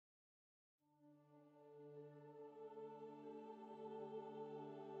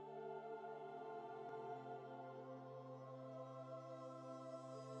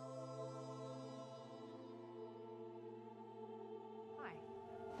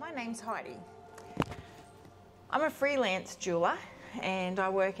My name's Heidi. I'm a freelance jeweller and I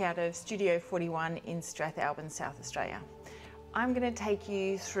work out of Studio 41 in Strathalbyn, South Australia. I'm going to take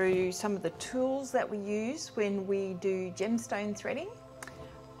you through some of the tools that we use when we do gemstone threading.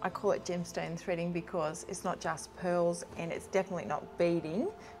 I call it gemstone threading because it's not just pearls and it's definitely not beading,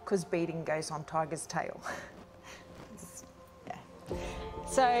 because beading goes on tiger's tail. Yeah.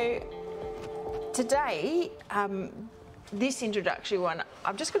 So today, this introductory one,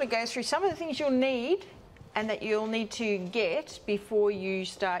 I'm just going to go through some of the things you'll need and that you'll need to get before you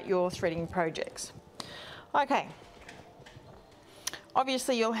start your threading projects. Okay,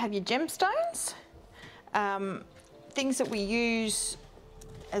 obviously you'll have your gemstones, things that we use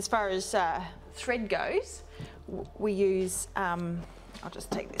as far as thread goes. We use, I'll just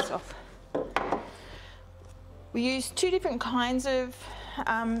take this off. We use two different kinds of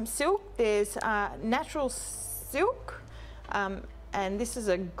silk. There's natural silk, and this is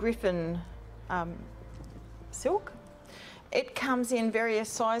a Griffin silk. It comes in various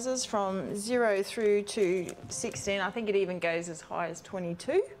sizes from 0 through to 16. I think it even goes as high as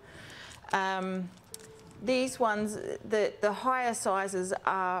 22. These ones, the higher sizes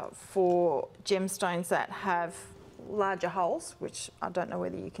are for gemstones that have larger holes, which I don't know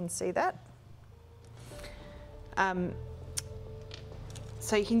whether you can see that.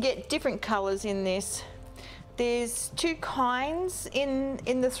 So you can get different colours in this. There's two kinds in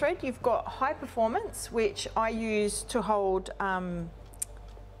the thread. You've got high performance, which I use to hold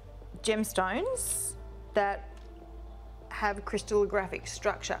gemstones that have crystallographic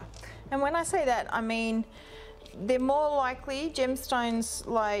structure. And when I say that, I mean they're more likely, gemstones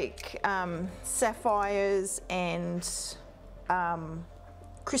like sapphires and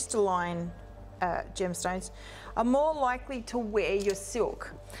crystalline gemstones are more likely to wear your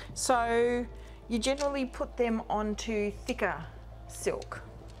silk. So you generally put them onto thicker silk.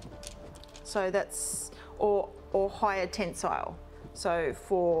 So that's, or higher tensile. So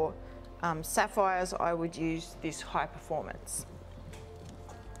for sapphires, I would use this high performance.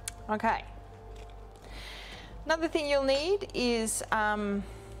 Okay. Another thing you'll need is, now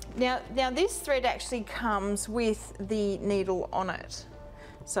this thread actually comes with the needle on it.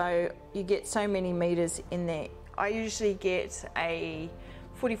 So you get so many meters in there. I usually get a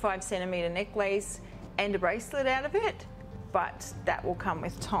 45 centimeter necklace and a bracelet out of it, but that will come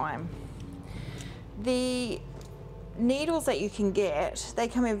with time. The needles that you can get, they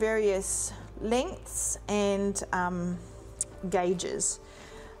come in various lengths and gauges.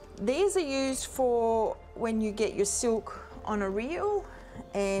 These are used for when you get your silk on a reel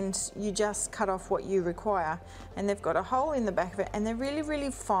and you just cut off what you require, and they've got a hole in the back of it and they're really,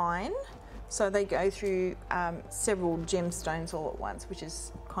 really fine, so they go through several gemstones all at once, which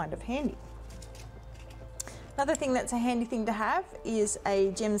is kind of handy. Another thing that's a handy thing to have is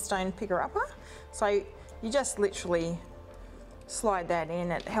a gemstone picker-upper. So you just literally slide that in.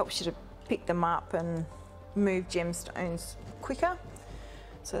 It helps you to pick them up and move gemstones quicker.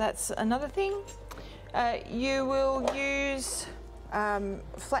 So that's another thing. You will use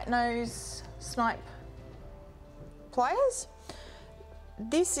flat nose snipe pliers.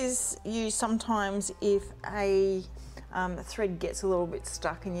 This is used sometimes if a thread gets a little bit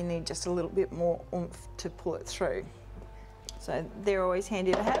stuck and you need just a little bit more oomph to pull it through. So they're always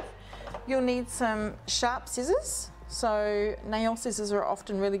handy to have. You'll need some sharp scissors. So nail scissors are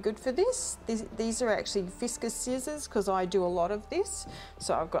often really good for this. These are actually viscous scissors because I do a lot of this.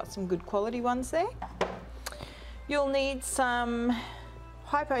 So I've got some good quality ones there. You'll need some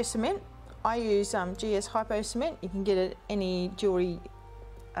hypo cement. I use GS hypo cement. You can get it at any jewellery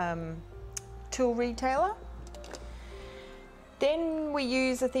tool retailer. Then we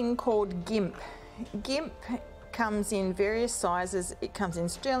use a thing called GIMP. GIMP comes in various sizes. It comes in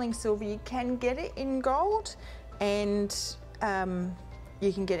sterling silver. You can get it in gold, and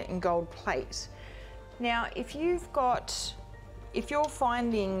you can get it in gold plate. Now, if your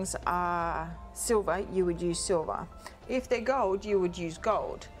findings are silver, you would use silver. If they're gold, you would use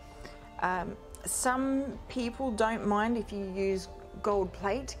gold. Some people don't mind if you use gold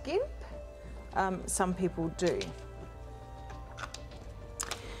plate GIMP. Some people do.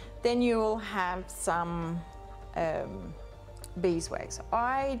 Then you will have some beeswax.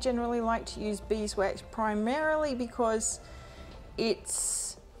 I generally like to use beeswax primarily because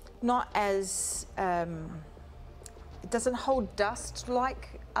it's not as, it doesn't hold dust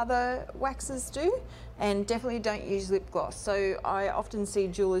like other waxes do, and definitely don't use lip gloss. So I often see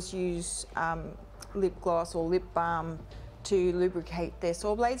jewellers use lip gloss or lip balm to lubricate their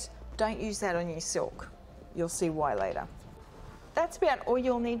saw blades. Don't use that on your silk. You'll see why later. That's about all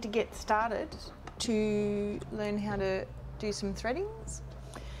you'll need to get started to learn how to do some threadings.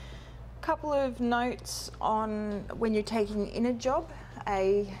 couple of notes on when you're taking in a job,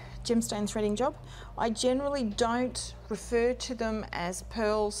 a gemstone threading job. I generally don't refer to them as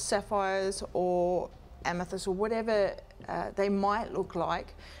pearls, sapphires or amethyst or whatever they might look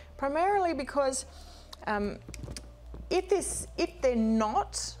like, primarily because if they're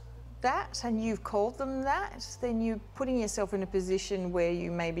not that and you've called them that, then you're putting yourself in a position where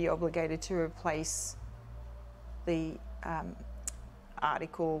you may be obligated to replace the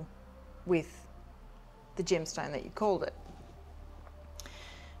article with the gemstone that you called it.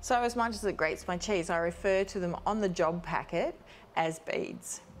 So as much as it grates my cheese, I refer to them on the job packet as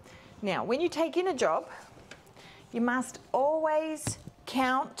beads. Now, when you take in a job, you must always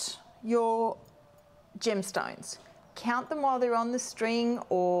count your gemstones. Count them while they're on the string,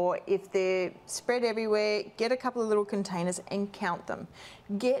 or if they're spread everywhere, get a couple of little containers and count them.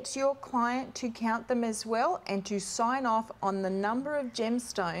 Get your client to count them as well and to sign off on the number of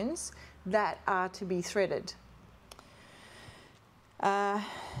gemstones that are to be threaded.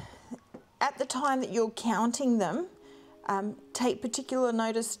 At the time that you're counting them, take particular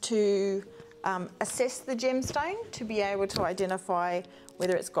notice to assess the gemstone to be able to identify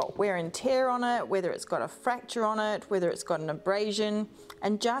whether it's got wear and tear on it, whether it's got a fracture on it, whether it's got an abrasion,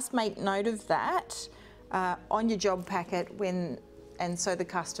 and just make note of that on your job packet and so the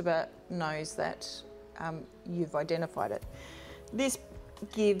customer knows that you've identified it. This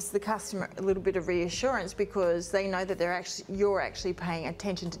gives the customer a little bit of reassurance because they know that you're actually paying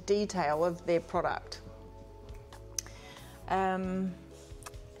attention to detail of their product. And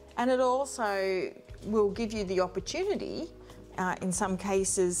it also will give you the opportunity in some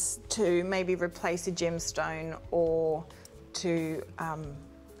cases to maybe replace a gemstone or to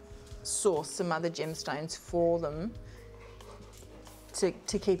source some other gemstones for them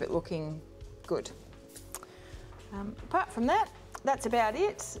to keep it looking good. Apart from that, that's about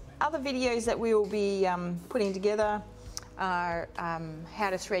it. Other videos that we will be putting together are how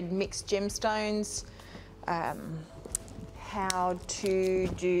to thread mixed gemstones, how to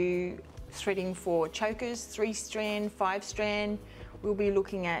do threading for chokers, 3-strand, 5-strand. We'll be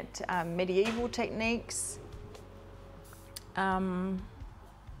looking at medieval techniques.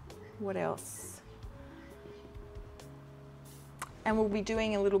 What else? And we'll be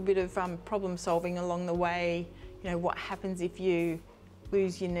doing a little bit of problem solving along the way. You know, what happens if you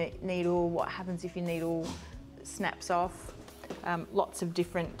lose your needle? What happens if your needle snaps off? Lots of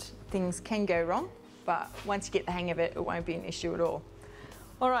different things can go wrong, but once you get the hang of it, it won't be an issue at all.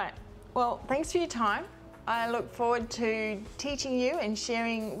 All right, well, thanks for your time. I look forward to teaching you and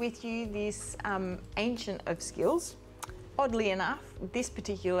sharing with you this ancient of skills. Oddly enough, this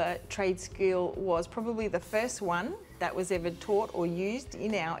particular trade skill was probably the first one that was ever taught or used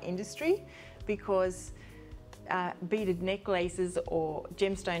in our industry, because beaded necklaces or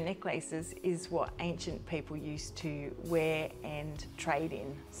gemstone necklaces is what ancient people used to wear and trade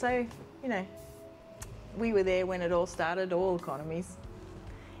in. So, you know, we were there when it all started, all economies.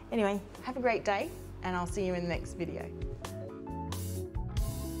 Anyway, have a great day and I'll see you in the next video.